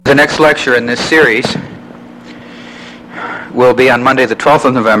The next lecture in this series will be on Monday the 12th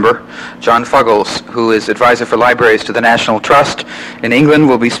of November. John Fuggles, who is advisor for libraries to the National Trust in England,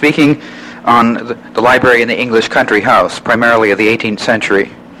 will be speaking on the library in the English country house, primarily of the 18th century.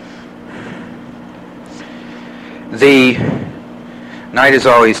 The night is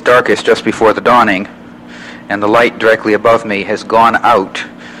always darkest just before the dawning, and the light directly above me has gone out.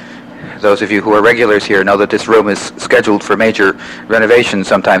 Those of you who are regulars here know that this room is scheduled for major renovation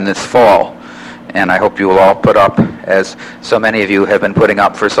sometime this fall, and I hope you will all put up, as so many of you have been putting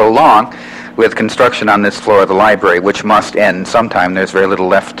up for so long, with construction on this floor of the library, which must end sometime. There's very little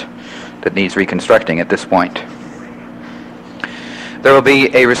left that needs reconstructing at this point. There will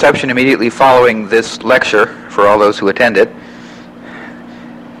be a reception immediately following this lecture for all those who attend it,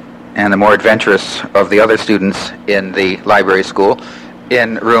 and the more adventurous of the other students in the library school,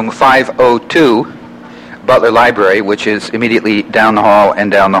 in room 502, Butler Library, which is immediately down the hall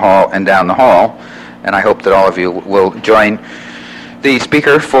and down the hall and down the hall. And I hope that all of you will join the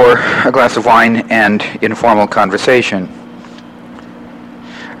speaker for a glass of wine and informal conversation.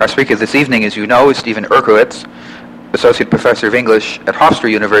 Our speaker this evening, as you know, is Stephen Erkowitz, Associate Professor of English at Hofstra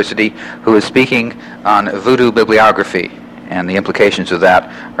University, who is speaking on voodoo bibliography, and the implications of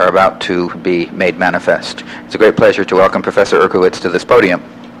that are about to be made manifest. It's a great pleasure to welcome Professor Erkowitz to this podium.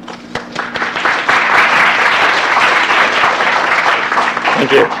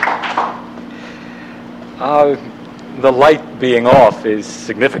 Thank you. The light being off is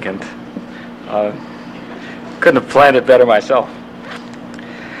significant. Couldn't have planned it better myself.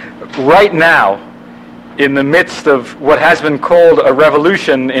 Right now, in the midst of what has been called a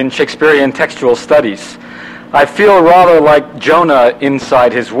revolution in Shakespearean textual studies, I feel rather like Jonah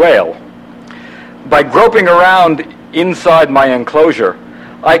inside his whale. By groping around inside my enclosure,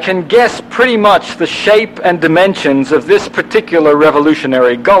 I can guess pretty much the shape and dimensions of this particular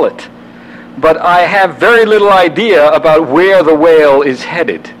revolutionary gullet, but I have very little idea about where the whale is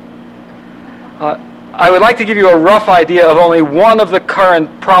headed. I would like to give you a rough idea of only one of the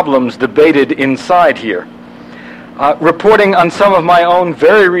current problems debated inside here, reporting on some of my own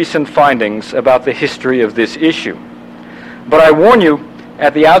very recent findings about the history of this issue. But I warn you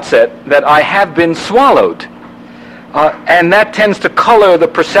at the outset that I have been swallowed, and that tends to color the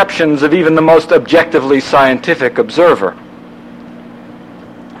perceptions of even the most objectively scientific observer.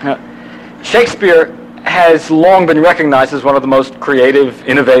 Shakespeare has long been recognized as one of the most creative,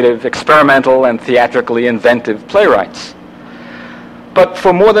 innovative, experimental, and theatrically inventive playwrights. But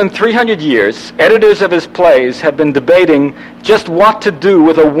for more than 300 years, editors of his plays have been debating just what to do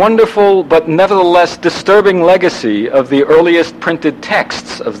with a wonderful but nevertheless disturbing legacy of the earliest printed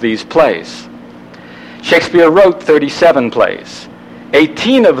texts of these plays. Shakespeare wrote 37 plays.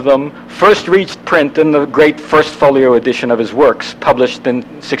 18 of them first reached print in the great First Folio edition of his works, published in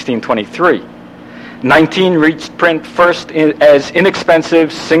 1623. 19 reached print first as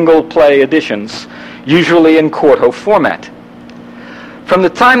inexpensive single play editions, usually in quarto format. From the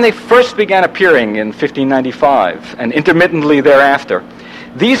time they first began appearing in 1595 and intermittently thereafter,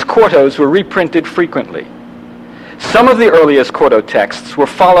 these quartos were reprinted frequently. Some of the earliest quarto texts were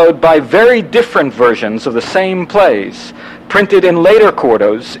followed by very different versions of the same plays, printed in later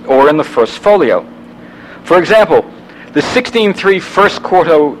quartos or in the First Folio. For example, the 1603 First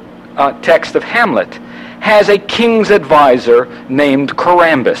Quarto text of Hamlet has a king's advisor named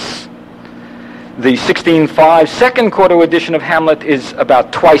Corambus. The 1605 Second Quarto edition of Hamlet is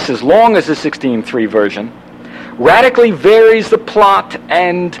about twice as long as the 1603 version, radically varies the plot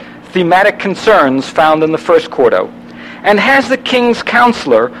and thematic concerns found in the First Quarto, and has the king's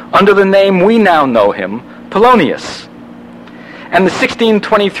counselor under the name we now know him, Polonius. And the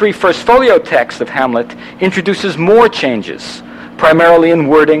 1623 First Folio text of Hamlet introduces more changes, primarily in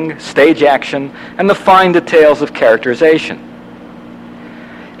wording, stage action, and the fine details of characterization.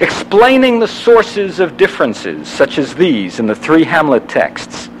 Explaining the sources of differences, such as these in the three Hamlet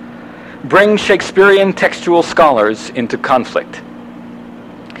texts, brings Shakespearean textual scholars into conflict.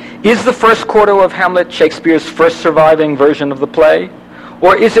 Is the First Quarto of Hamlet Shakespeare's first surviving version of the play,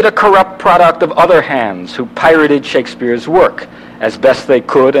 or is it a corrupt product of other hands who pirated Shakespeare's work as best they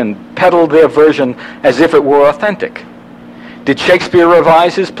could and peddled their version as if it were authentic? Did Shakespeare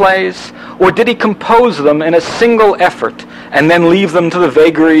revise his plays, or did he compose them in a single effort and then leave them to the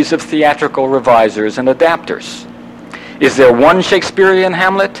vagaries of theatrical revisers and adapters? Is there one Shakespearean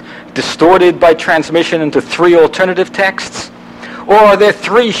Hamlet, distorted by transmission into three alternative texts? Or are there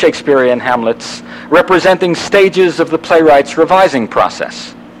three Shakespearean Hamlets representing stages of the playwright's revising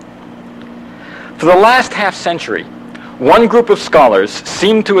process? For the last half-century, one group of scholars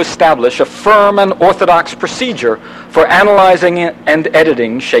seemed to establish a firm and orthodox procedure for analyzing and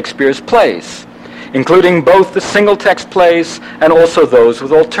editing Shakespeare's plays, including both the single-text plays and also those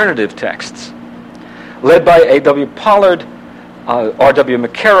with alternative texts. Led by A.W. Pollard, R.W.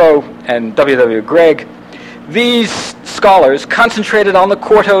 McKerrow, and W.W. Gregg, these scholars concentrated on the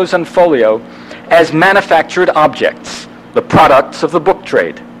quartos and folio as manufactured objects, the products of the book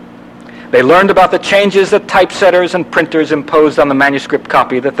trade. They learned about the changes that typesetters and printers imposed on the manuscript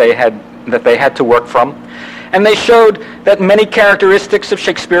copy that they had to work from, and they showed that many characteristics of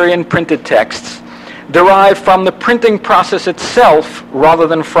Shakespearean printed texts derive from the printing process itself rather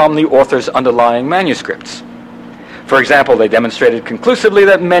than from the author's underlying manuscripts. For example, they demonstrated conclusively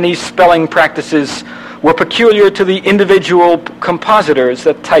that many spelling practices were peculiar to the individual compositors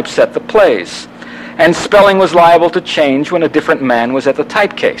that typeset the plays, and spelling was liable to change when a different man was at the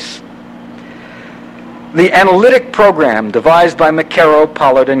typecase. The analytic program devised by McKerrow,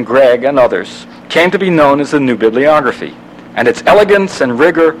 Pollard, and Gregg, and others came to be known as the New Bibliography, and its elegance and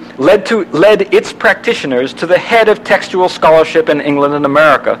rigor led its practitioners to the head of textual scholarship in England and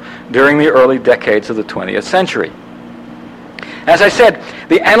America during the early decades of the 20th century. As I said,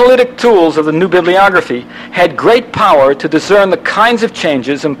 the analytic tools of the New Bibliography had great power to discern the kinds of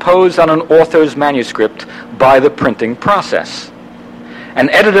changes imposed on an author's manuscript by the printing process. An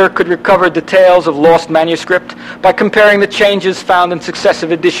editor could recover details of lost manuscript by comparing the changes found in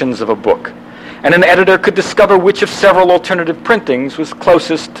successive editions of a book, and an editor could discover which of several alternative printings was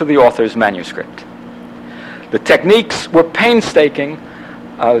closest to the author's manuscript. The techniques were painstaking,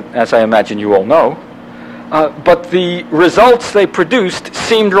 as I imagine you all know, but the results they produced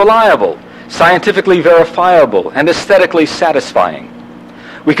seemed reliable, scientifically verifiable, and aesthetically satisfying.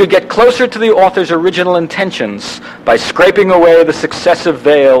 We could get closer to the author's original intentions by scraping away the successive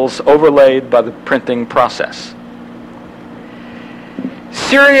veils overlaid by the printing process.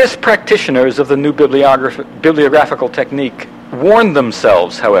 Serious practitioners of the new bibliographical technique warned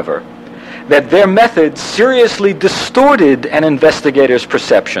themselves, however, that their methods seriously distorted an investigator's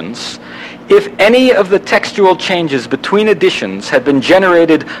perceptions if any of the textual changes between editions had been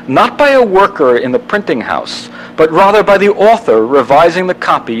generated not by a worker in the printing house, but rather by the author revising the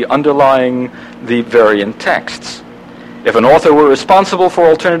copy underlying the variant texts. If an author were responsible for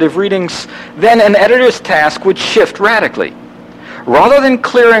alternative readings, then an editor's task would shift radically. Rather than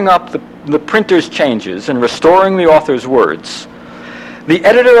clearing up the printer's changes and restoring the author's words, the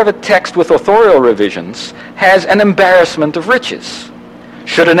editor of a text with authorial revisions has an embarrassment of riches.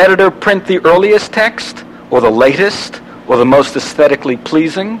 Should an editor print the earliest text, or the latest, or the most aesthetically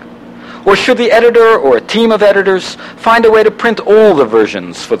pleasing? Or should the editor or a team of editors find a way to print all the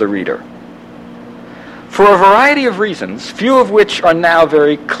versions for the reader? For a variety of reasons, few of which are now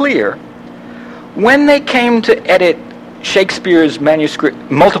very clear, when they came to edit Shakespeare's manuscript,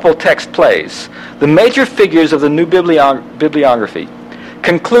 multiple text plays, the major figures of the new bibliography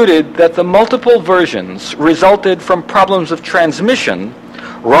concluded that the multiple versions resulted from problems of transmission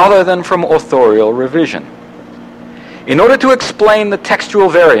rather than from authorial revision. In order to explain the textual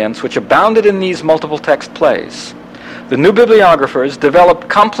variants which abounded in these multiple text plays, the new bibliographers developed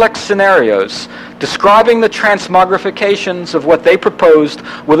complex scenarios describing the transmogrifications of what they proposed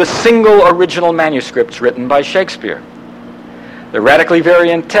were the single original manuscripts written by Shakespeare. The radically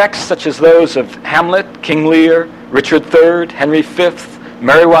variant texts, such as those of Hamlet, King Lear, Richard III, Henry V,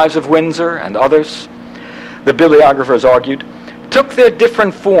 Merry Wives of Windsor, and others, the bibliographers argued, took their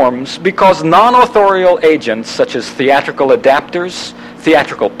different forms because non-authorial agents such as theatrical adapters,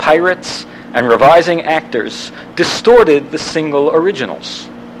 theatrical pirates, and revising actors distorted the single originals.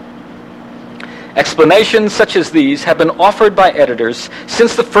 Explanations such as these have been offered by editors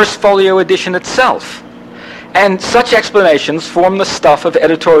since the first folio edition itself, and such explanations form the stuff of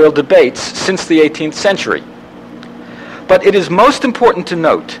editorial debates since the 18th century. But it is most important to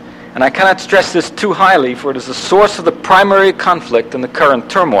note, and I cannot stress this too highly, for it is the source of the primary conflict in the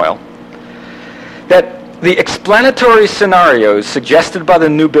current turmoil, that the explanatory scenarios suggested by the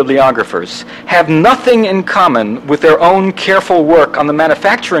new bibliographers have nothing in common with their own careful work on the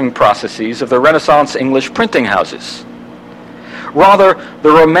manufacturing processes of the Renaissance English printing houses. Rather, the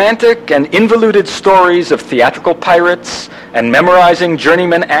romantic and involuted stories of theatrical pirates and memorizing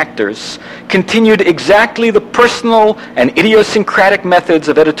journeyman actors continued exactly the personal and idiosyncratic methods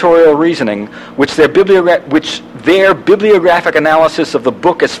of editorial reasoning which their bibliographic analysis of the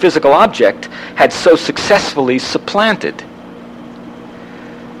book as physical object had so successfully supplanted.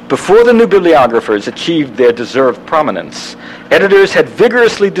 Before the new bibliographers achieved their deserved prominence, editors had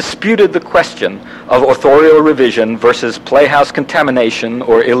vigorously disputed the question of authorial revision versus playhouse contamination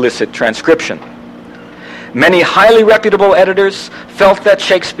or illicit transcription. Many highly reputable editors felt that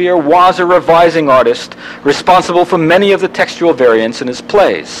Shakespeare was a revising artist responsible for many of the textual variants in his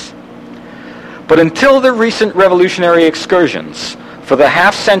plays. But until the recent revolutionary excursions, for the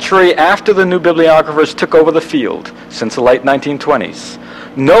half-century after the new bibliographers took over the field, since the late 1920s,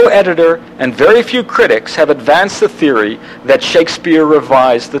 no editor and very few critics have advanced the theory that Shakespeare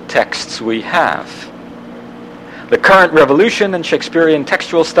revised the texts we have. The current revolution in Shakespearean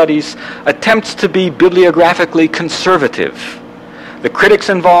textual studies attempts to be bibliographically conservative. The critics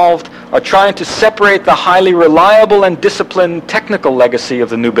involved are trying to separate the highly reliable and disciplined technical legacy of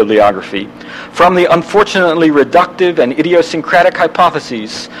the new bibliography from the unfortunately reductive and idiosyncratic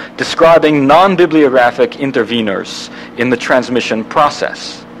hypotheses describing non-bibliographic interveners in the transmission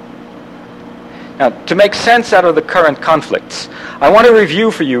process. Now, to make sense out of the current conflicts, I want to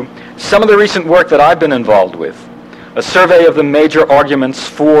review for you some of the recent work that I've been involved with, a survey of the major arguments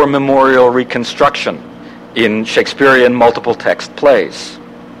for memorial reconstruction in Shakespearean multiple text plays.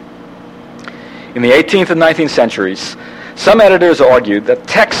 In the 18th and 19th centuries, some editors argued that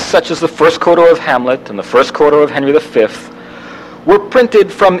texts such as the first quarto of Hamlet and the first quarto of Henry V were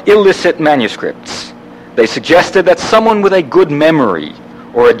printed from illicit manuscripts. They suggested that someone with a good memory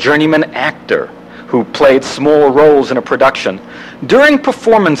or a journeyman actor who played small roles in a production during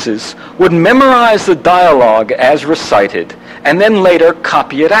performances would memorize the dialogue as recited and then later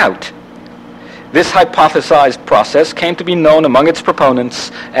copy it out. This hypothesized process came to be known among its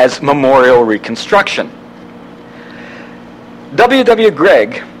proponents as memorial reconstruction. W.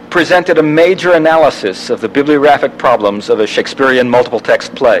 Gregg presented a major analysis of the bibliographic problems of a Shakespearean multiple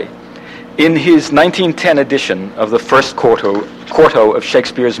text play in his 1910 edition of the first quarto of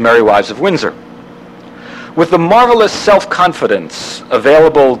Shakespeare's Merry Wives of Windsor. With the marvelous self-confidence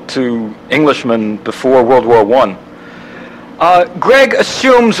available to Englishmen before World War I, Gregg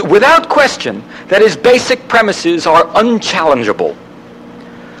assumes without question that his basic premises are unchallengeable.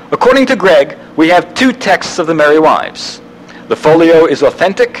 According to Gregg, we have two texts of the Merry Wives. The folio is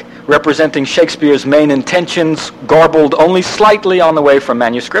authentic, representing Shakespeare's main intentions, garbled only slightly on the way from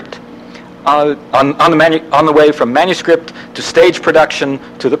manuscript, on the way from manuscript to stage production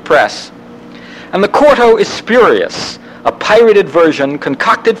to the press. And the quarto is spurious, a pirated version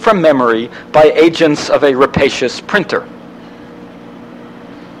concocted from memory by agents of a rapacious printer.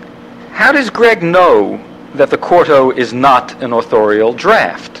 How does Gregg know that the quarto is not an authorial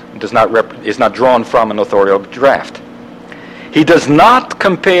draft, is not drawn from an authorial draft? He does not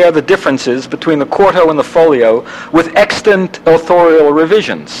compare the differences between the quarto and the folio with extant authorial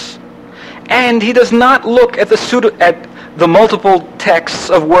revisions. And he does not look at the multiple texts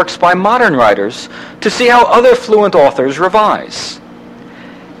of works by modern writers to see how other fluent authors revise.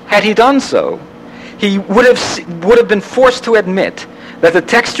 Had he done so, he would have been forced to admit that the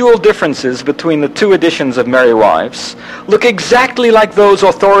textual differences between the two editions of Merry Wives look exactly like those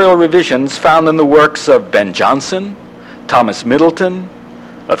authorial revisions found in the works of Ben Jonson, Thomas Middleton,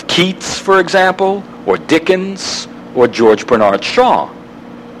 of Keats, for example, or Dickens, or George Bernard Shaw.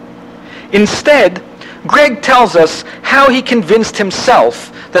 Instead, Gregg tells us how he convinced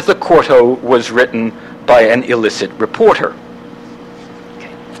himself that the quarto was written by an illicit reporter.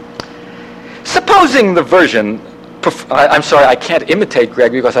 Supposing the version, I'm sorry, I can't imitate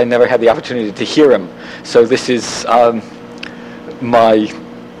Gregg because I never had the opportunity to hear him. So this is my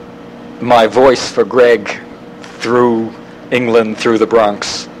voice for Gregg through England, through the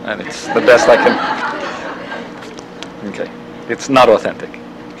Bronx, and it's the best I can. Okay, it's not authentic.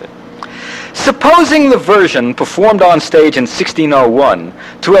 Okay. Supposing the version performed on stage in 1601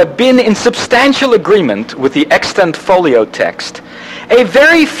 to have been in substantial agreement with the extant folio text, a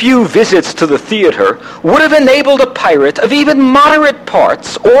very few visits to the theater would have enabled a pirate of even moderate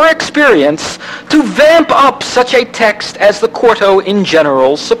parts or experience to vamp up such a text as the quarto in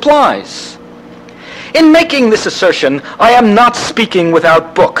general supplies. In making this assertion, I am not speaking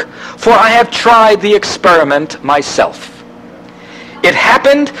without book, for I have tried the experiment myself. It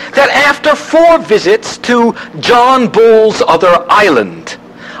happened that after 4 visits to John Bull's Other Island,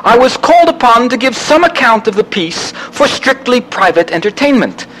 I was called upon to give some account of the piece for strictly private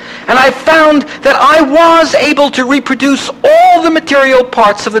entertainment, and I found that I was able to reproduce all the material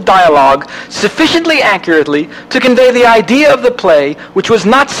parts of the dialogue sufficiently accurately to convey the idea of the play, which was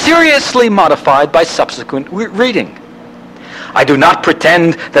not seriously modified by subsequent reading. I do not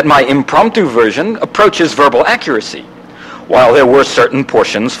pretend that my impromptu version approaches verbal accuracy, while there were certain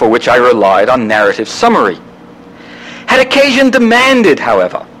portions for which I relied on narrative summary. Had occasion demanded,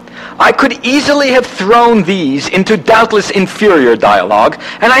 however, I could easily have thrown these into doubtless inferior dialogue,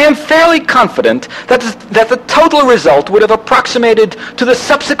 and I am fairly confident that the total result would have approximated to the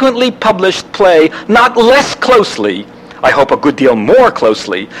subsequently published play not less closely, I hope a good deal more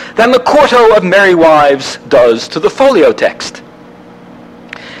closely, than the quarto of Merry Wives does to the folio text.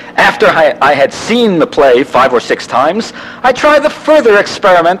 After I had seen the play 5 or 6 times, I tried the further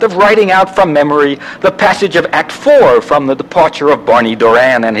experiment of writing out from memory the passage of Act 4 from the departure of Barney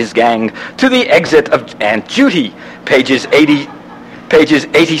Doran and his gang to the exit of Aunt Judy, pages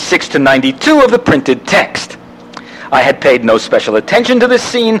 86 to 92 of the printed text. I had paid no special attention to this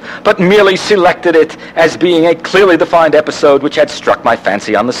scene, but merely selected it as being a clearly defined episode which had struck my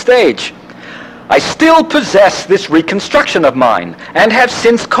fancy on the stage. I still possess this reconstruction of mine, and have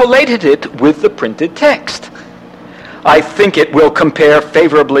since collated it with the printed text. I think it will compare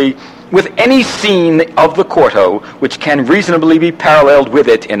favorably with any scene of the quarto which can reasonably be paralleled with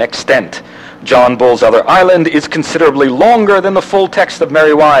it in extent. John Bull's Other Island is considerably longer than the full text of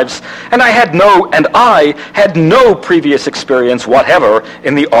Merry Wives, and I had no previous experience whatever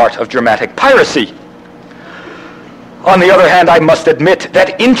in the art of dramatic piracy. On the other hand, I must admit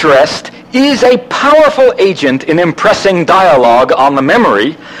that interest is a powerful agent in impressing dialogue on the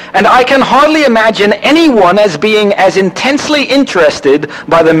memory, and I can hardly imagine anyone as being as intensely interested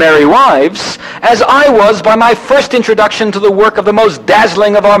by the Merry Wives as I was by my first introduction to the work of the most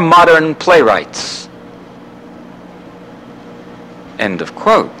dazzling of our modern playwrights. End of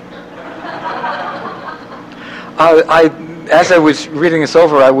quote. As I was reading this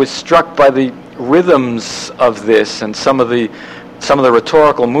over, I was struck by the rhythms of this and some of the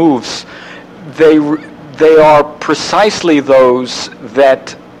rhetorical moves. They are precisely those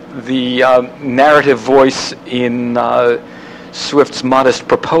that the narrative voice in Swift's Modest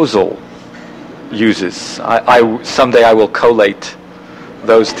Proposal uses. Someday I will collate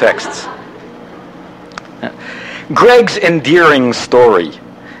those texts. Greg's endearing story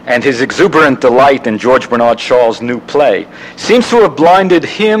and his exuberant delight in George Bernard Shaw's new play seems to have blinded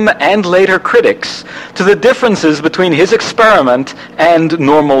him and later critics to the differences between his experiment and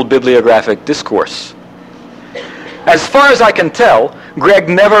normal bibliographic discourse. As far as I can tell, Greg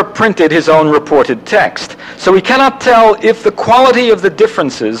never printed his own reported text, so we cannot tell if the quality of the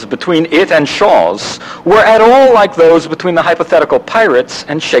differences between it and Shaw's were at all like those between the hypothetical pirates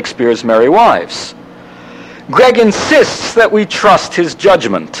and Shakespeare's Merry Wives. Greg insists that we trust his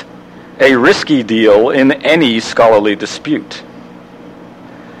judgment, a risky deal in any scholarly dispute.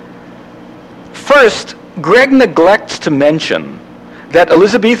 First, Greg neglects to mention that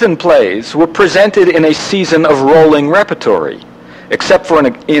Elizabethan plays were presented in a season of rolling repertory. Except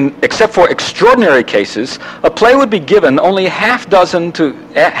for extraordinary cases, a play would be given only half dozen to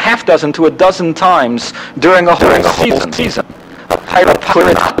a dozen times during a whole season. A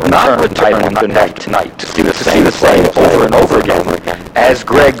pirate not return the next night to see the same play over and over again, as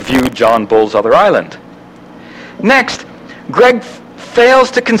Greg viewed John Bull's Other Island. Next, Greg fails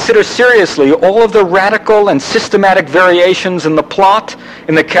to consider seriously all of the radical and systematic variations in the plot,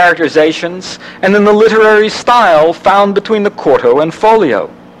 in the characterizations, and in the literary style found between the quarto and folio.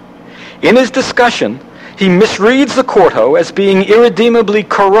 In his discussion, he misreads the quarto as being irredeemably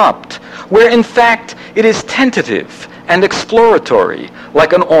corrupt, where in fact it is tentative and exploratory,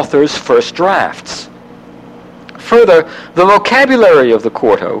 like an author's first drafts. Further, the vocabulary of the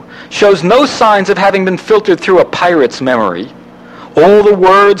quarto shows no signs of having been filtered through a pirate's memory. All the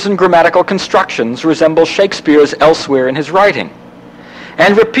words and grammatical constructions resemble Shakespeare's elsewhere in his writing.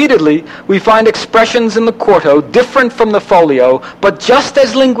 And repeatedly, we find expressions in the quarto different from the folio, but just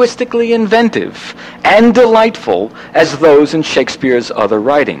as linguistically inventive and delightful as those in Shakespeare's other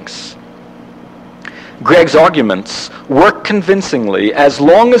writings. Greg's arguments work convincingly as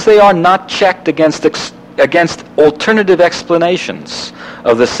long as they are not checked against alternative explanations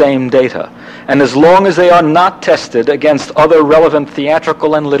of the same data, and as long as they are not tested against other relevant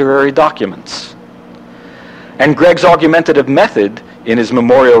theatrical and literary documents. And Greg's argumentative method, in his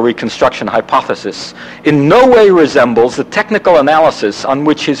memorial reconstruction hypothesis, in no way resembles the technical analysis on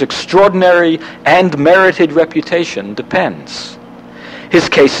which his extraordinary and merited reputation depends. His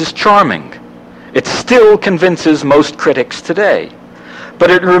case is charming. It still convinces most critics today, but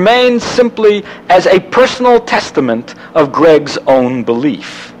it remains simply as a personal testament of Greg's own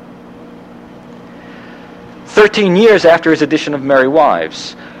belief. 13 years after his edition of Merry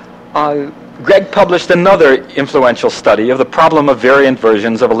Wives, Greg published another influential study of the problem of variant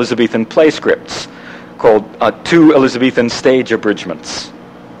versions of Elizabethan play scripts, called Two Elizabethan Stage Abridgments.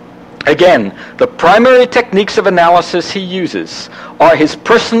 Again, the primary techniques of analysis he uses are his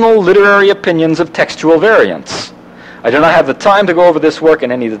personal literary opinions of textual variants, I do not have the time to go over this work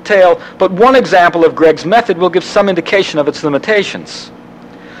in any detail, but one example of Gregg's method will give some indication of its limitations.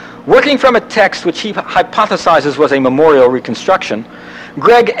 Working from a text which he hypothesizes was a memorial reconstruction,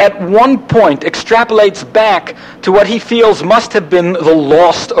 Gregg at one point extrapolates back to what he feels must have been the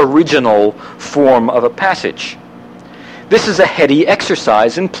lost original form of a passage. This is a heady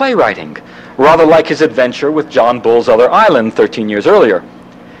exercise in playwriting, rather like his adventure with John Bull's Other Island 13 years earlier.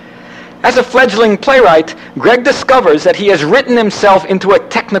 As a fledgling playwright, Gregg discovers that he has written himself into a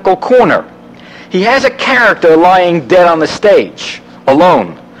technical corner. He has a character lying dead on the stage,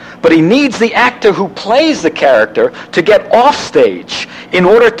 alone, but he needs the actor who plays the character to get off stage in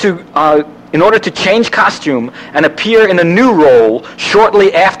order to change costume and appear in a new role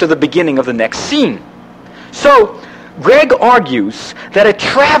shortly after the beginning of the next scene. So, Gregg argues that a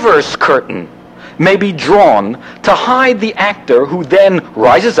traverse curtain may be drawn to hide the actor who then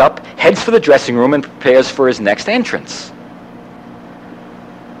rises up, heads for the dressing room, and prepares for his next entrance.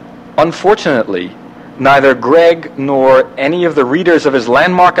 Unfortunately, neither Gregg nor any of the readers of his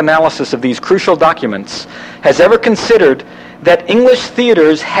landmark analysis of these crucial documents has ever considered that English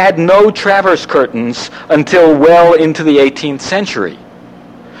theaters had no traverse curtains until well into the 18th century.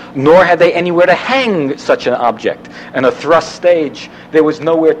 Nor had they anywhere to hang such an object. On a thrust stage, there was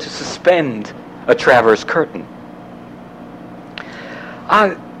nowhere to suspend a traverse curtain.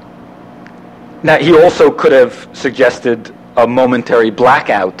 Now, he also could have suggested a momentary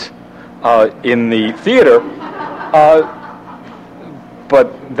blackout in the theater,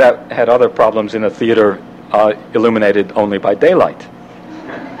 but that had other problems in a theater illuminated only by daylight.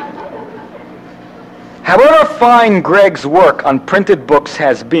 However fine Gregg's work on printed books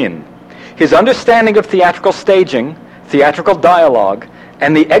has been, his understanding of theatrical staging, theatrical dialogue,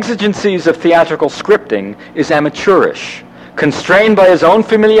 and the exigencies of theatrical scripting is amateurish, constrained by his own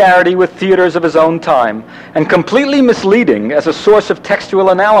familiarity with theaters of his own time, and completely misleading as a source of textual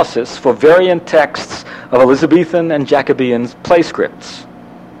analysis for variant texts of Elizabethan and Jacobean play scripts.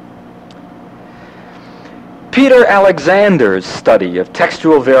 Peter Alexander's study of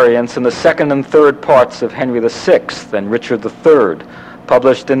textual variants in the second and third parts of Henry VI and Richard III,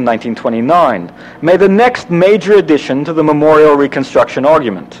 published in 1929, made the next major addition to the memorial reconstruction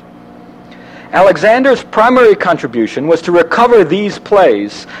argument. Alexander's primary contribution was to recover these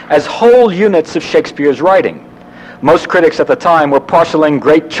plays as whole units of Shakespeare's writing. Most critics at the time were parceling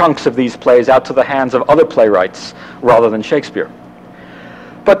great chunks of these plays out to the hands of other playwrights rather than Shakespeare.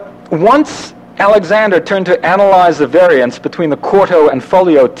 But once Alexander turned to analyze the variance between the quarto and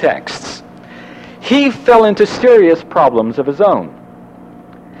folio texts, he fell into serious problems of his own.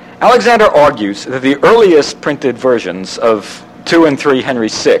 Alexander argues that the earliest printed versions of 2 and 3 Henry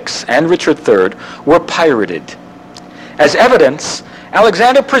VI and Richard III were pirated. As evidence,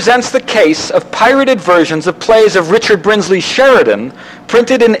 Alexander presents the case of pirated versions of plays of Richard Brinsley Sheridan,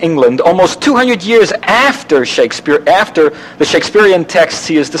 printed in England almost 200 years after Shakespeare, after the Shakespearean texts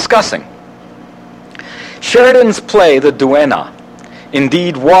he is discussing. Sheridan's play, The Duenna,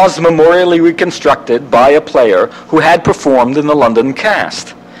 indeed was memorially reconstructed by a player who had performed in the London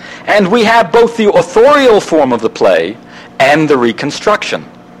cast. And we have both the authorial form of the play and the reconstruction.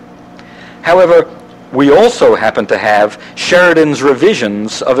 However, we also happen to have Sheridan's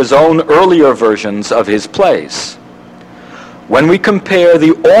revisions of his own earlier versions of his plays. When we compare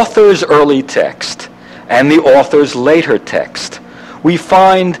the author's early text and the author's later text, we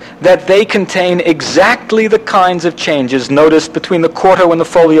find that they contain exactly the kinds of changes noticed between the quarto and the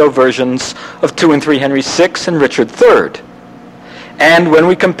folio versions of 2 and 3 Henry VI and Richard III. And when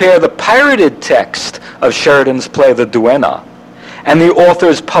we compare the pirated text of Sheridan's play The Duenna and the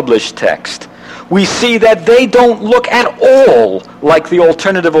author's published text, we see that they don't look at all like the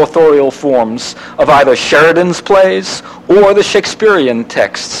alternative authorial forms of either Sheridan's plays or the Shakespearean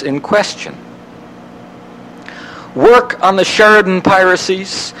texts in question. Work on the Sheridan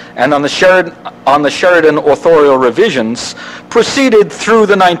piracies and on the Sheridan authorial revisions proceeded through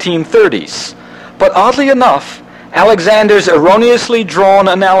the 1930s, but oddly enough, Alexander's erroneously drawn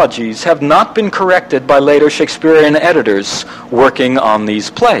analogies have not been corrected by later Shakespearean editors working on these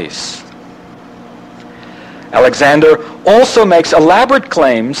plays. Alexander also makes elaborate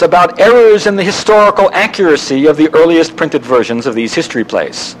claims about errors in the historical accuracy of the earliest printed versions of these history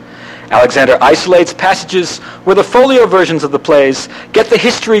plays. Alexander isolates passages where the folio versions of the plays get the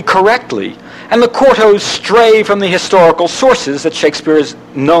history correctly, and the quartos stray from the historical sources that Shakespeare is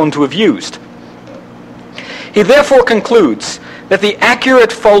known to have used. He therefore concludes that the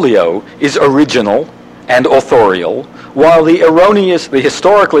accurate folio is original and authorial, while the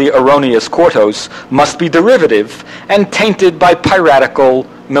historically erroneous quartos must be derivative and tainted by piratical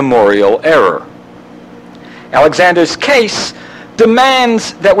memorial error. Alexander's case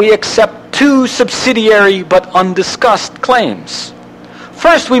demands that we accept two subsidiary but undiscussed claims.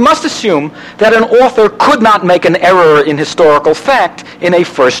 First, we must assume that an author could not make an error in historical fact in a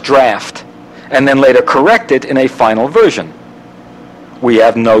first draft, and then later correct it in a final version. We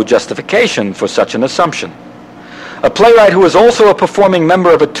have no justification for such an assumption. A playwright who is also a performing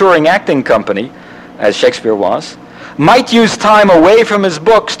member of a touring acting company, as Shakespeare was, might use time away from his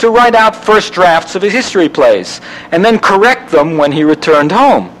books to write out first drafts of his history plays, and then correct them when he returned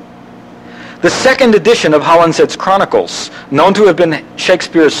home. The second edition of Holinshed's Chronicles, known to have been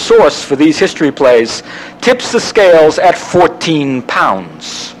Shakespeare's source for these history plays, tips the scales at 14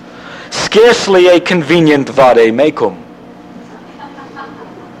 pounds. Scarcely a convenient vade mecum.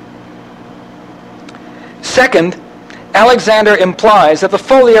 Second, Alexander implies that the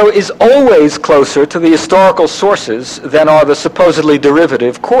folio is always closer to the historical sources than are the supposedly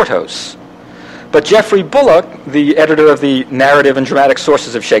derivative quartos. But Geoffrey Bullock, the editor of the Narrative and Dramatic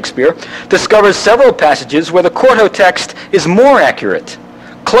Sources of Shakespeare, discovers several passages where the quarto text is more accurate,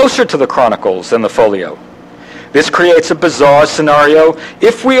 closer to the chronicles than the folio. This creates a bizarre scenario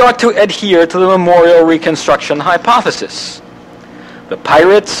if we are to adhere to the memorial reconstruction hypothesis. The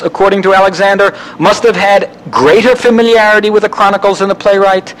pirates, according to Alexander, must have had greater familiarity with the chronicles than the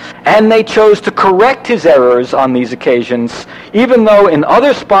playwright, and they chose to correct his errors on these occasions, even though in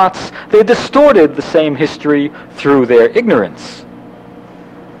other spots they distorted the same history through their ignorance.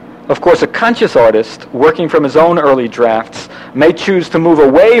 Of course, a conscious artist, working from his own early drafts, may choose to move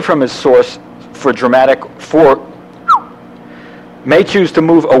away from his source for dramatic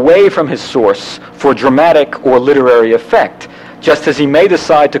or literary effect, just as he may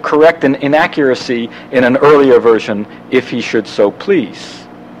decide to correct an inaccuracy in an earlier version if he should so please.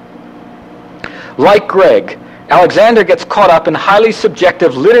 Like Gregg, Alexander gets caught up in highly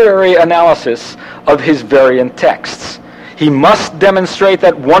subjective literary analysis of his variant texts. He must demonstrate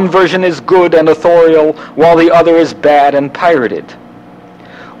that one version is good and authorial while the other is bad and pirated.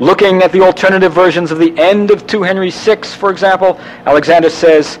 Looking at the alternative versions of the end of 2 Henry VI, for example, Alexander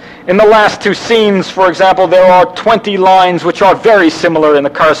says, in the last two scenes, for example, there are 20 lines which are very similar in the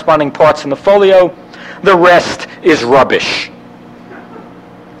corresponding parts in the folio. The rest is rubbish.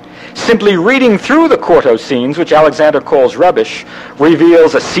 Simply reading through the quarto scenes, which Alexander calls rubbish,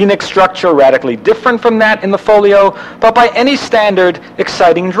 reveals a scenic structure radically different from that in the folio, but by any standard,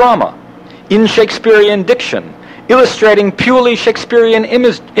 exciting drama, in Shakespearean diction, illustrating purely Shakespearean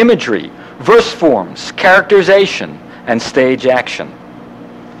imagery, verse forms, characterization, and stage action.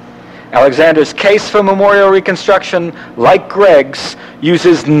 Alexander's case for memorial reconstruction, like Gregg's,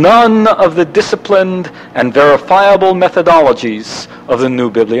 uses none of the disciplined and verifiable methodologies of the new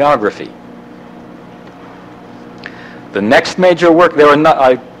bibliography. The next major work,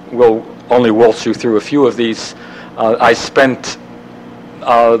 I will only waltz you through a few of these. I spent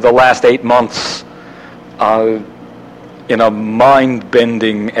the last 8 months in a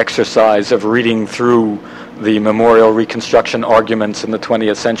mind-bending exercise of reading through the memorial reconstruction arguments in the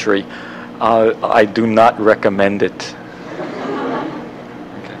 20th century. I do not recommend it.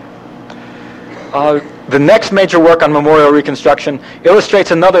 Okay. The next major work on memorial reconstruction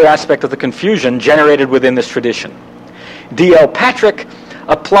illustrates another aspect of the confusion generated within this tradition. D.L. Patrick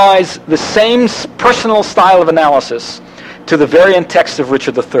applies the same personal style of analysis to the variant text of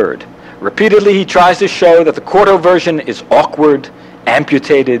Richard III. Repeatedly, he tries to show that the quarto version is awkward,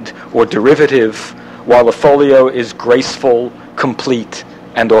 amputated, or derivative, while the folio is graceful, complete,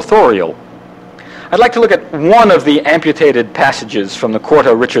 and authorial. I'd like to look at one of the amputated passages from the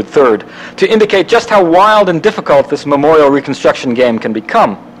quarto Richard III to indicate just how wild and difficult this memorial reconstruction game can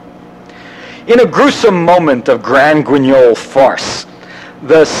become. In a gruesome moment of Grand Guignol farce,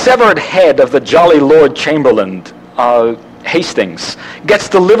 the severed head of the jolly Lord Chamberlain, Hastings, gets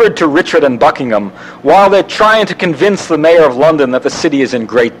delivered to Richard and Buckingham while they're trying to convince the mayor of London that the city is in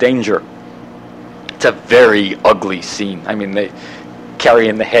great danger. It's a very ugly scene. I mean, they carry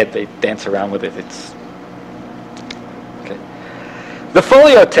in the head, they dance around with it. It's okay. The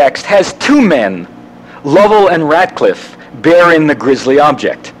folio text has two men, Lovell and Radcliffe, bear in the grisly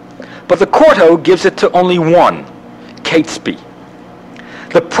object, but the quarto gives it to only one, Catesby.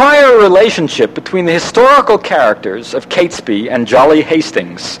 The prior relationship between the historical characters of Catesby and Jolly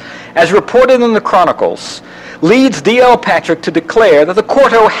Hastings, as reported in the Chronicles, leads D.L. Patrick to declare that the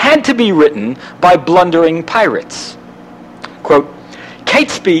quarto had to be written by blundering pirates. Quote,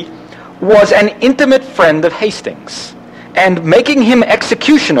 Catesby was an intimate friend of Hastings, and making him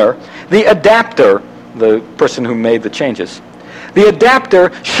executioner, the adapter, the person who made the changes, the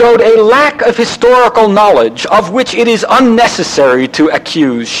adapter showed a lack of historical knowledge of which it is unnecessary to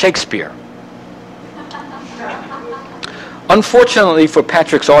accuse Shakespeare. Unfortunately for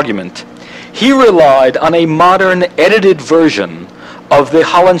Patrick's argument, he relied on a modern edited version of the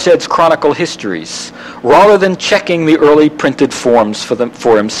Holinshed's Chronicle histories, rather than checking the early printed forms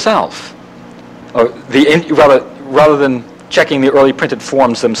for himself, or rather than checking the early printed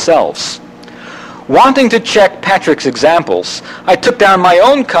forms themselves. Wanting to check Patrick's examples, I took down my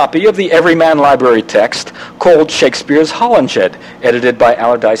own copy of the Everyman Library text called Shakespeare's Holinshed, edited by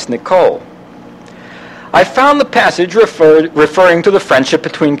Allardyce Nicoll. I found the passage referring to the friendship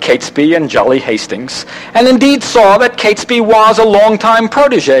between Catesby and Jolly Hastings, and indeed saw that Catesby was a longtime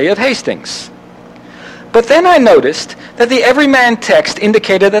protege of Hastings. But then I noticed that the Everyman text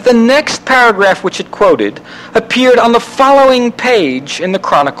indicated that the next paragraph which it quoted appeared on the following page in the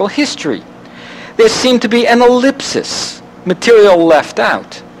Chronicle history. There seemed to be an ellipsis, material left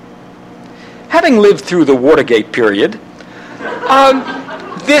out. Having lived through the Watergate period,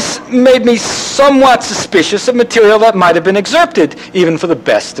 this made me somewhat suspicious of material that might have been excerpted, even for the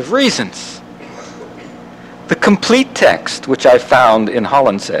best of reasons. The complete text, which I found in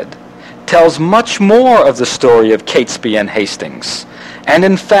Holinshed, tells much more of the story of Catesby and Hastings, and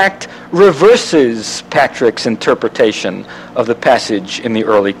in fact reverses Patrick's interpretation of the passage in the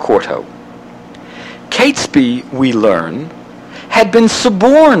early quarto. Catesby, we learn, had been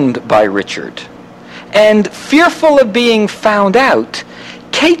suborned by Richard, and fearful of being found out,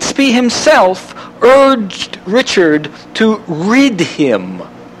 Catesby himself urged Richard to rid him,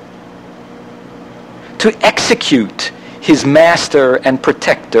 to execute his master and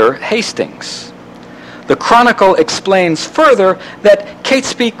protector, Hastings. The Chronicle explains further that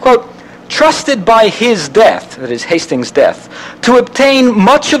Catesby, quote, trusted by his death, that is Hastings' death, to obtain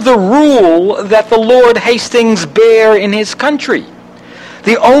much of the rule that the Lord Hastings bare in his country,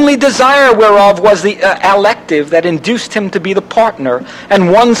 the only desire whereof was the elective that induced him to be the partner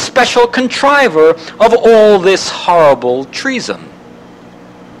and one special contriver of all this horrible treason.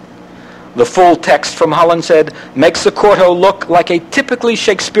 The full text from Holinshed makes the quarto look like a typically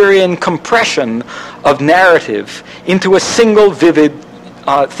Shakespearean compression of narrative into a single vivid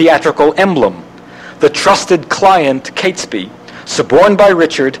theatrical emblem. The trusted client, Catesby, suborned by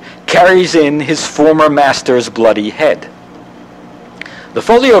Richard, carries in his former master's bloody head. The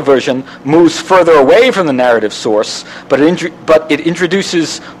folio version moves further away from the narrative source, but it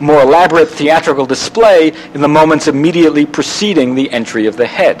introduces more elaborate theatrical display in the moments immediately preceding the entry of the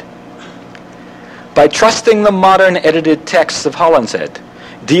head. By trusting the modern edited texts of Holinshed,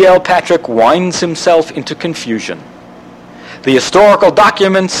 D.L. Patrick winds himself into confusion. The historical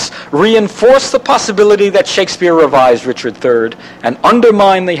documents reinforce the possibility that Shakespeare revised Richard III and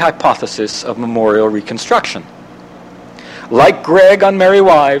undermine the hypothesis of memorial reconstruction. Like Gregg on Merry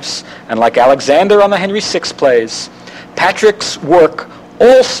Wives and like Alexander on the Henry VI plays, Patrick's work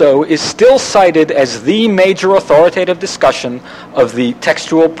also is still cited as the major authoritative discussion of the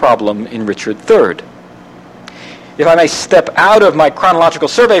textual problem in Richard III. If I may step out of my chronological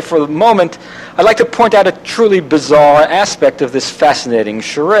survey for the moment, I'd like to point out a truly bizarre aspect of this fascinating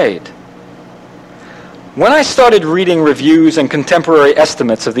charade. When I started reading reviews and contemporary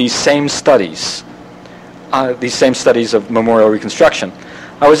estimates of these same studies of memorial reconstruction,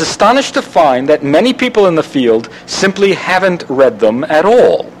 I was astonished to find that many people in the field simply haven't read them at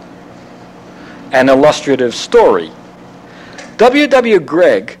all. An illustrative story. W.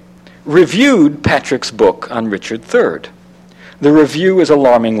 Gregg reviewed Patrick's book on Richard III. The review is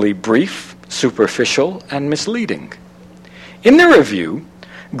alarmingly brief, superficial, and misleading. In the review,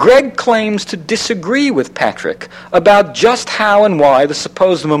 Gregg claims to disagree with Patrick about just how and why the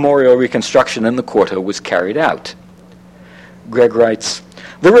supposed memorial reconstruction in the quarto was carried out. Gregg writes,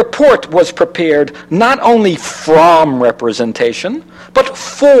 the report was prepared not only from representation, but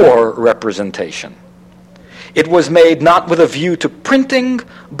for representation. It was made not with a view to printing,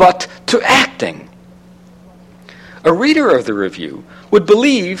 but to acting. A reader of the review would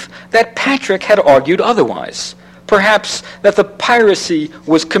believe that Patrick had argued otherwise, perhaps that the piracy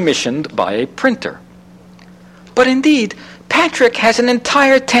was commissioned by a printer. But indeed, Patrick has an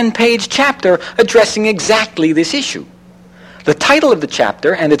entire 10-page chapter addressing exactly this issue. The title of the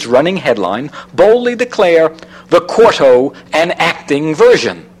chapter and its running headline boldly declare the quarto an acting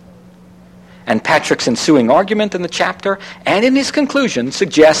version. And Patrick's ensuing argument in the chapter and in his conclusion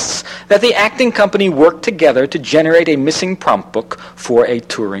suggests that the acting company worked together to generate a missing prompt book for a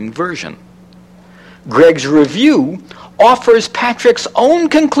touring version. Gregg's review offers Patrick's own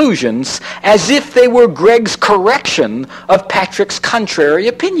conclusions as if they were Gregg's correction of Patrick's contrary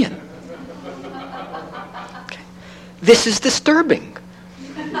opinion. Okay. This is disturbing.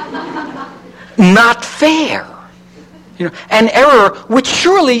 Not fair. An error which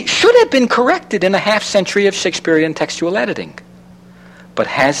surely should have been corrected in a half-century of Shakespearean textual editing. But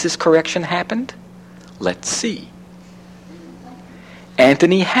has this correction happened? Let's see.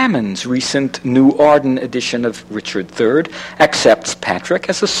 Anthony Hammond's recent New Arden edition of Richard III accepts Patrick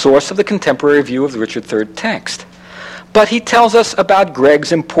as a source of the contemporary view of the Richard III text. But he tells us about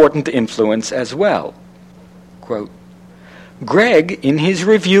Gregg's important influence as well. Quote, Gregg, in his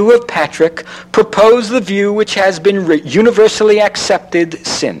review of Patrick, proposed the view which has been universally accepted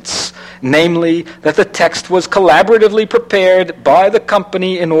since, namely that the text was collaboratively prepared by the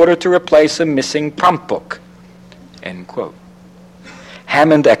company in order to replace a missing prompt book. End quote.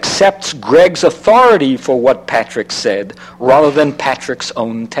 Hammond accepts Gregg's authority for what Patrick said rather than Patrick's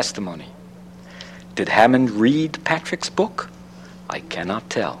own testimony. Did Hammond read Patrick's book? I cannot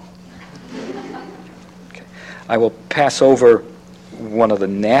tell. I will pass over one of the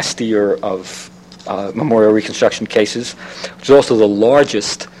nastier of memorial reconstruction cases, which is also the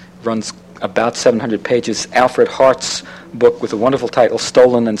largest, runs about 700 pages, Alfred Hart's book with a wonderful title,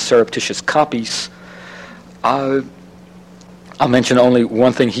 Stolen and Surreptitious Copies. I'll mention only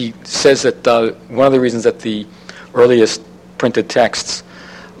one thing. He says that one of the reasons that the earliest printed texts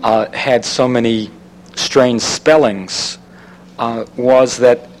had so many strange spellings was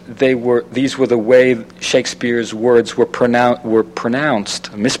that these were the way Shakespeare's words were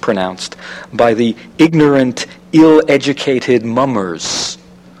mispronounced by the ignorant, ill-educated mummers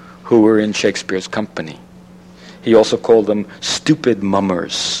who were in Shakespeare's company. He also called them stupid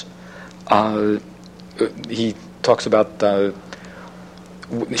mummers. He talks about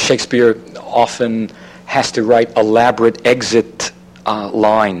Shakespeare often has to write elaborate exit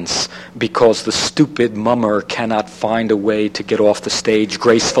lines because the stupid mummer cannot find a way to get off the stage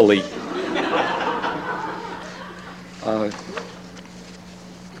gracefully.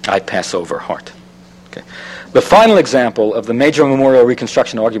 I pass over Hart. Okay. The final example of the major memorial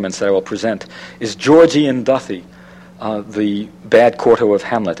reconstruction arguments that I will present is George Ian Duthie, the bad quarto of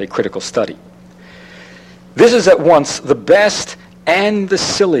Hamlet, a critical study. This is at once the best and the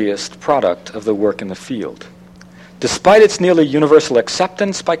silliest product of the work in the field. Despite its nearly universal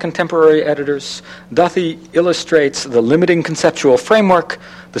acceptance by contemporary editors, Duthie illustrates the limiting conceptual framework,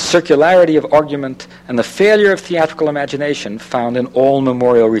 the circularity of argument, and the failure of theatrical imagination found in all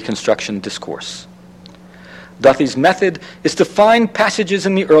memorial reconstruction discourse. Duthie's method is to find passages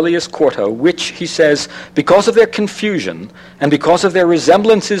in the earliest quarto which, he says, because of their confusion and because of their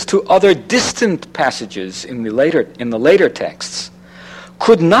resemblances to other distant passages in the later texts,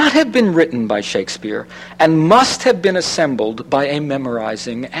 could not have been written by Shakespeare and must have been assembled by a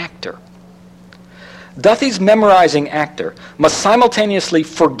memorizing actor. Duthie's memorizing actor must simultaneously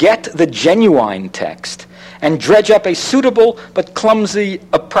forget the genuine text and dredge up a suitable but clumsy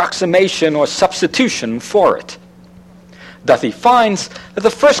approximation or substitution for it. Duthie finds that the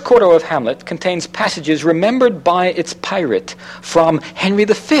first quarto of Hamlet contains passages remembered by its pirate from Henry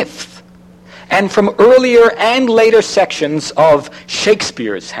V, and from earlier and later sections of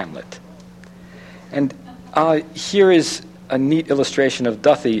Shakespeare's Hamlet. And here is a neat illustration of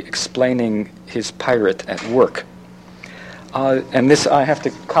Duthie explaining his pirate at work. And this I have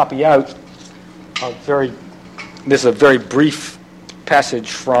to copy out. This is a very brief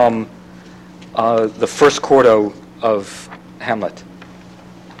passage from the first quarto of Hamlet.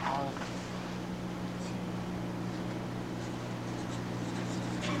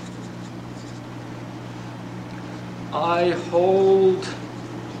 I hold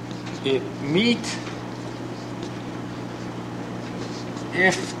it meet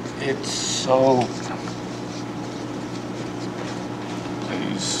if it's so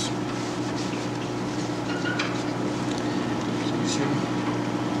please.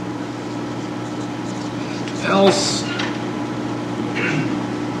 Else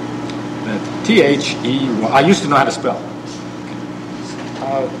that T-H-E, I used to know how to spell.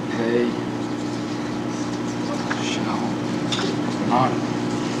 They shall not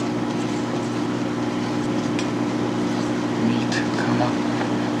meet,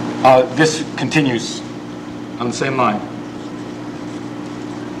 this continues on the same line.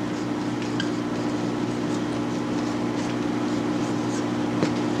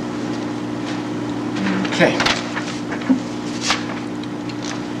 Okay.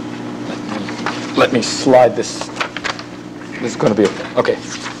 Let me slide this. This is going to be okay.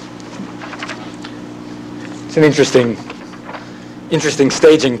 It's an interesting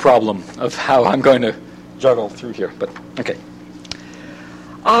staging problem of how I'm going to juggle through here. But okay.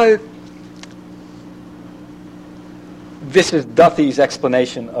 This is Duthie's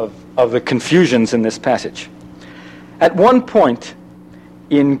explanation of the confusions in this passage. At one point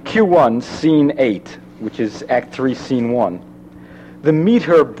in Q1, scene 8, which is Act 3, Scene 1, the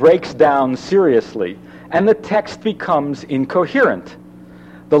meter breaks down seriously, and the text becomes incoherent.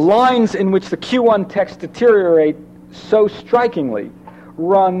 The lines in which the Q1 text deteriorate so strikingly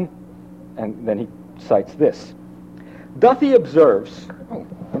run, and then he cites this. Duthie observes, oh,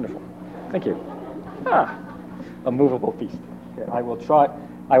 wonderful, thank you. A movable feast. Okay, I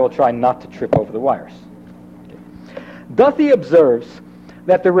will try not to trip over the wires. Okay. Duthie observes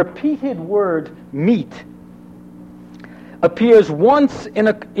that the repeated word meet appears once in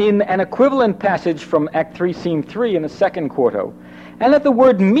an equivalent passage from Act 3, Scene 3 in the second quarto, and that the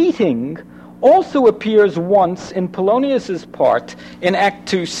word meeting also appears once in Polonius's part in Act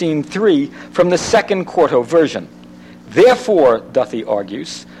 2, Scene 3 from the second quarto version. Therefore, Duthie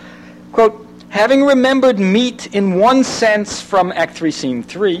argues, quote, having remembered meet in one sense from Act 3, Scene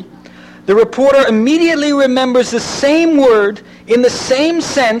 3, the reporter immediately remembers the same word in the same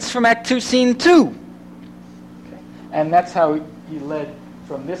sense from Act 2, Scene 2. Okay. And that's how he led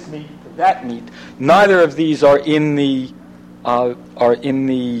from this meet to that meet. Neither of these are in the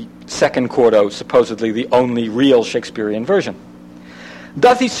second quarto, supposedly the only real Shakespearean version.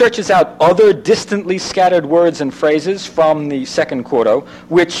 Duthie searches out other distantly scattered words and phrases from the second quarto,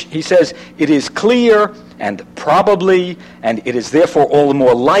 which, he says, it is clear and probably, and it is therefore all the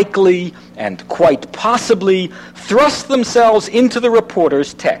more likely and quite possibly thrust themselves into the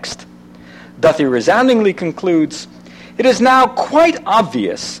reporter's text. Duthie resoundingly concludes, it is now quite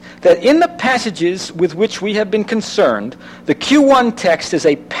obvious that in the passages with which we have been concerned, the Q1 text is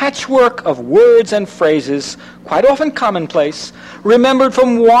a patchwork of words and phrases, quite often commonplace, remembered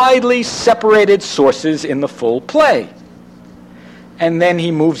from widely separated sources in the full play. And then he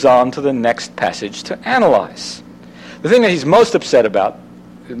moves on to the next passage to analyze. The thing that he's most upset about,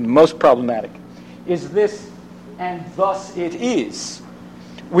 most problematic, is this, and thus it is,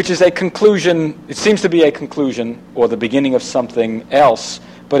 which is a conclusion, it seems to be a conclusion or the beginning of something else,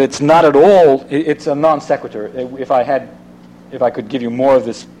 but it's not at all, it's a non sequitur. If I could give you more of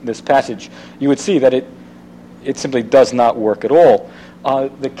this passage, you would see that it simply does not work at all.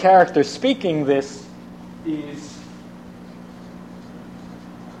 The character speaking this is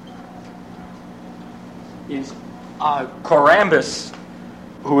Corambus,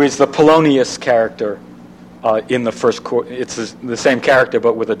 who is the Polonius character in the first quarto. It's the same character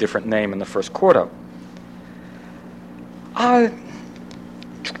but with a different name in the first quarto.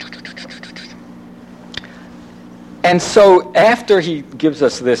 And so after he gives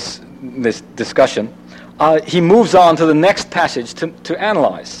us this discussion, he moves on to the next passage to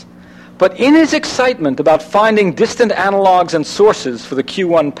analyze. But in his excitement about finding distant analogs and sources for the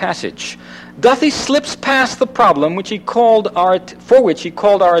Q1 passage, Duthie slips past the problem for which he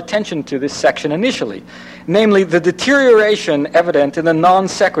called our attention to this section initially, namely the deterioration evident in the non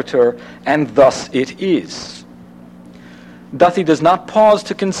sequitur, and thus it is. Duthie does not pause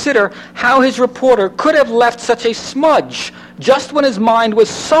to consider how his reporter could have left such a smudge just when his mind was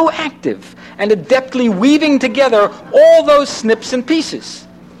so active and adeptly weaving together all those snips and pieces.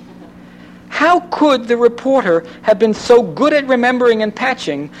 How could the reporter have been so good at remembering and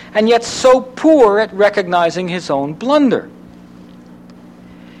patching, and yet so poor at recognizing his own blunder?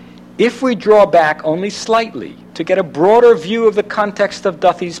 If we draw back only slightly to get a broader view of the context of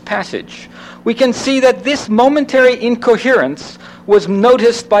Duthie's passage, we can see that this momentary incoherence was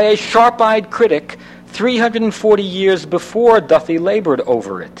noticed by a sharp-eyed critic 340 years before Duthie labored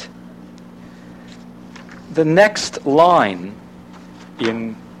over it. The next line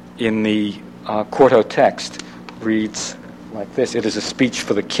in the quarto text reads like this. It is a speech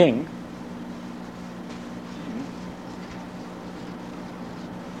for the king.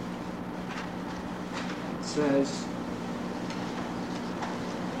 It says,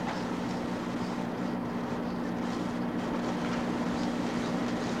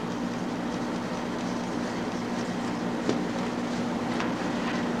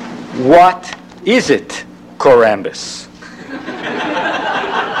 what is it, Corambus?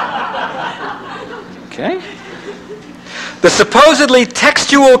 Okay. The supposedly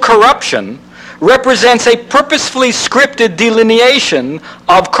textual corruption represents a purposefully scripted delineation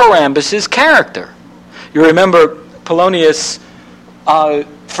of Corambus's character. You remember Polonius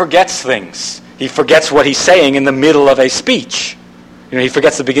forgets things. He forgets what he's saying in the middle of a speech. He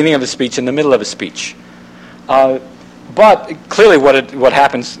forgets the beginning of a speech in the middle of a speech. But clearly what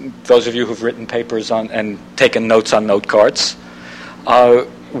happens, those of you who've written papers on and taken notes on note cards,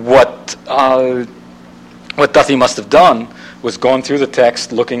 what Duthie must have done was gone through the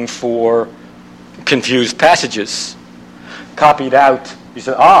text looking for confused passages. Copied out, he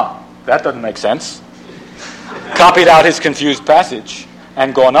said, that doesn't make sense. Copied out his confused passage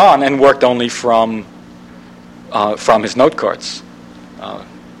and gone on and worked only from from his note cards.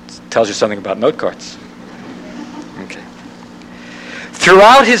 Tells you something about note cards. Okay.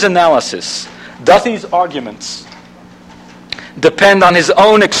 Throughout his analysis, Duthie's arguments depend on his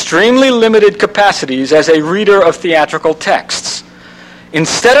own extremely limited capacities as a reader of theatrical texts.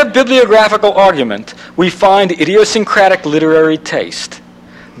 Instead of bibliographical argument, we find idiosyncratic literary taste.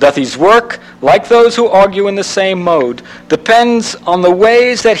 Duthie's work, like those who argue in the same mode, depends on the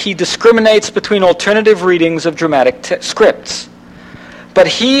ways that he discriminates between alternative readings of dramatic scripts. But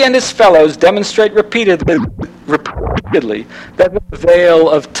he and his fellows demonstrate repeatedly that the veil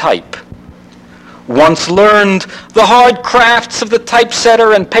of type. Once learned, the hard crafts of the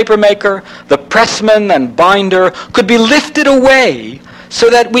typesetter and papermaker, the pressman and binder, could be lifted away so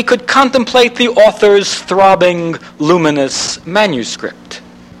that we could contemplate the author's throbbing, luminous manuscript.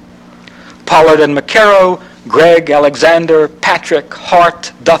 Pollard and McKerrow, Gregg, Alexander, Patrick,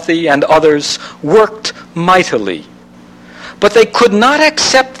 Hart, Duthie, and others worked mightily. But they could not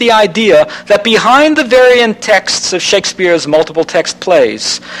accept the idea that behind the variant texts of Shakespeare's multiple text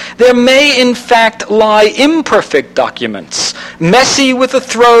plays, there may in fact lie imperfect documents, messy with the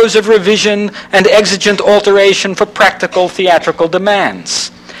throes of revision and exigent alteration for practical theatrical demands.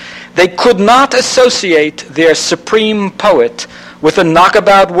 They could not associate their supreme poet with the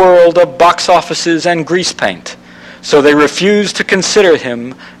knockabout world of box offices and grease paint, so they refused to consider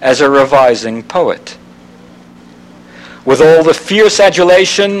him as a revising poet. With all the fierce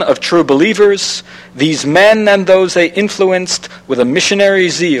adulation of true believers, these men and those they influenced with a missionary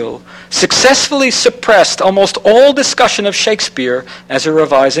zeal successfully suppressed almost all discussion of Shakespeare as a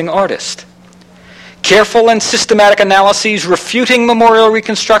revising artist. Careful and systematic analyses refuting memorial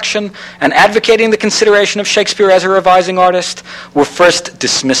reconstruction and advocating the consideration of Shakespeare as a revising artist were first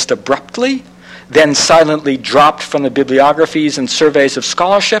dismissed abruptly, then silently dropped from the bibliographies and surveys of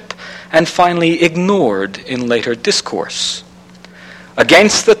scholarship, and finally ignored in later discourse.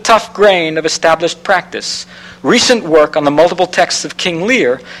 Against the tough grain of established practice, recent work on the multiple texts of King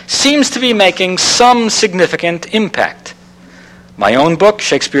Lear seems to be making some significant impact. My own book,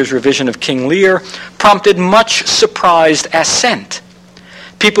 Shakespeare's Revision of King Lear, prompted much surprised assent.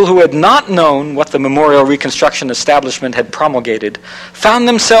 People who had not known what the memorial reconstruction establishment had promulgated found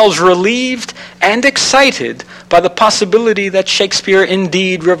themselves relieved and excited by the possibility that Shakespeare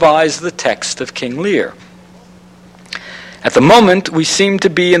indeed revised the text of King Lear. At the moment, we seem to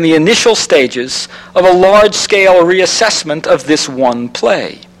be in the initial stages of a large-scale reassessment of this one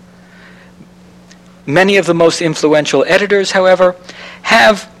play. Many of the most influential editors, however,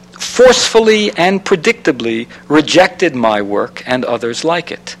 have forcefully and predictably rejected my work and others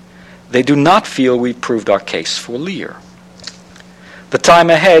like it. They do not feel we've proved our case for Lear. The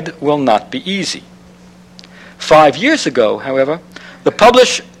time ahead will not be easy. 5 years ago, however, the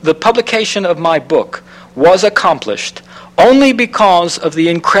publication of my book was accomplished only because of the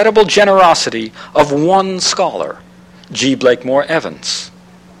incredible generosity of one scholar, G. Blakemore Evans.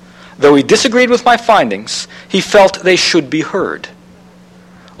 Though he disagreed with my findings, he felt they should be heard.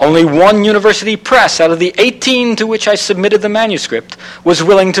 Only one university press out of the 18 to which I submitted the manuscript was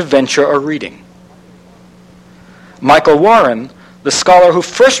willing to venture a reading. Michael Warren, the scholar who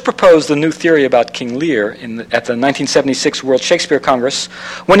first proposed the new theory about King Lear at the 1976 World Shakespeare Congress,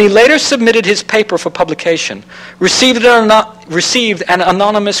 when he later submitted his paper for publication, received an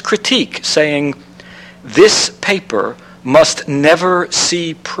anonymous critique saying, "This paper must never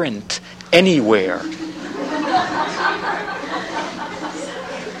see print anywhere."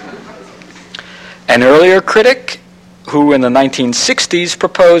 An earlier critic, who in the 1960s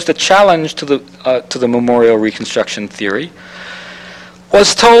proposed a challenge to the memorial reconstruction theory,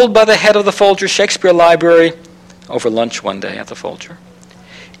 was told by the head of the Folger Shakespeare Library over lunch one day at the Folger,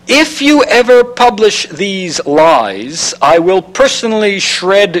 "If you ever publish these lies, I will personally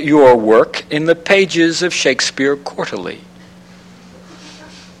shred your work in the pages of Shakespeare Quarterly."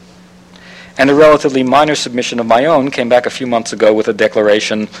 And a relatively minor submission of my own came back a few months ago with a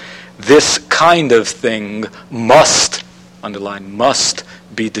declaration, "This kind of thing must," underline must,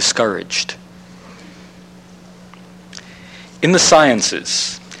 "be discouraged." In the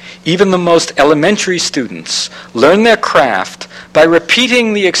sciences, even the most elementary students learn their craft by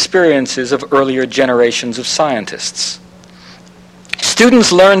repeating the experiences of earlier generations of scientists.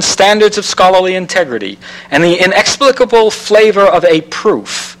 Students learn standards of scholarly integrity and the inexplicable flavor of a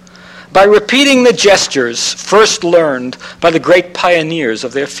proof by repeating the gestures first learned by the great pioneers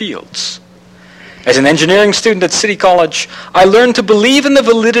of their fields. As an engineering student at City College, I learned to believe in the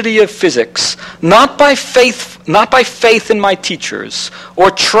validity of physics, not by faith in my teachers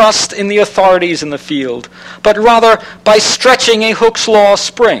or trust in the authorities in the field, but rather by stretching a Hooke's law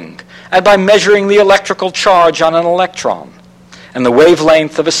spring and by measuring the electrical charge on an electron and the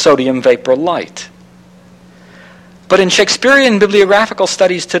wavelength of a sodium vapor light. But in Shakespearean bibliographical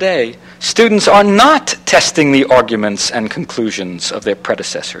studies today, students are not testing the arguments and conclusions of their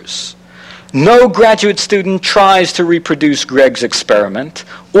predecessors. No graduate student tries to reproduce Gregg's experiment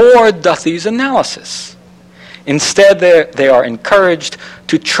or Duthie's analysis. Instead, they are encouraged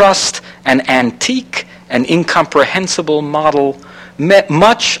to trust an antique and incomprehensible model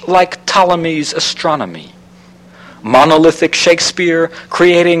much like Ptolemy's astronomy. Monolithic Shakespeare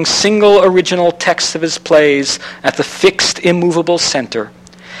creating single original texts of his plays at the fixed immovable center,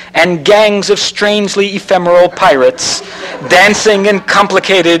 and gangs of strangely ephemeral pirates dancing in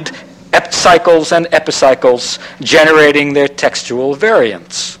complicated cycles and epicycles, generating their textual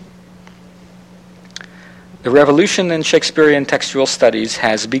variants. The revolution in Shakespearean textual studies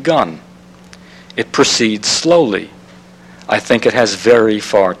has begun. It proceeds slowly. I think it has very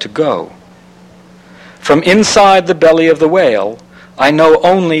far to go. From inside the belly of the whale, I know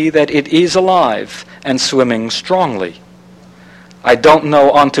only that it is alive and swimming strongly. I don't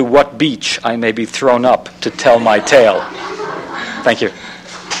know onto what beach I may be thrown up to tell my tale. Thank you.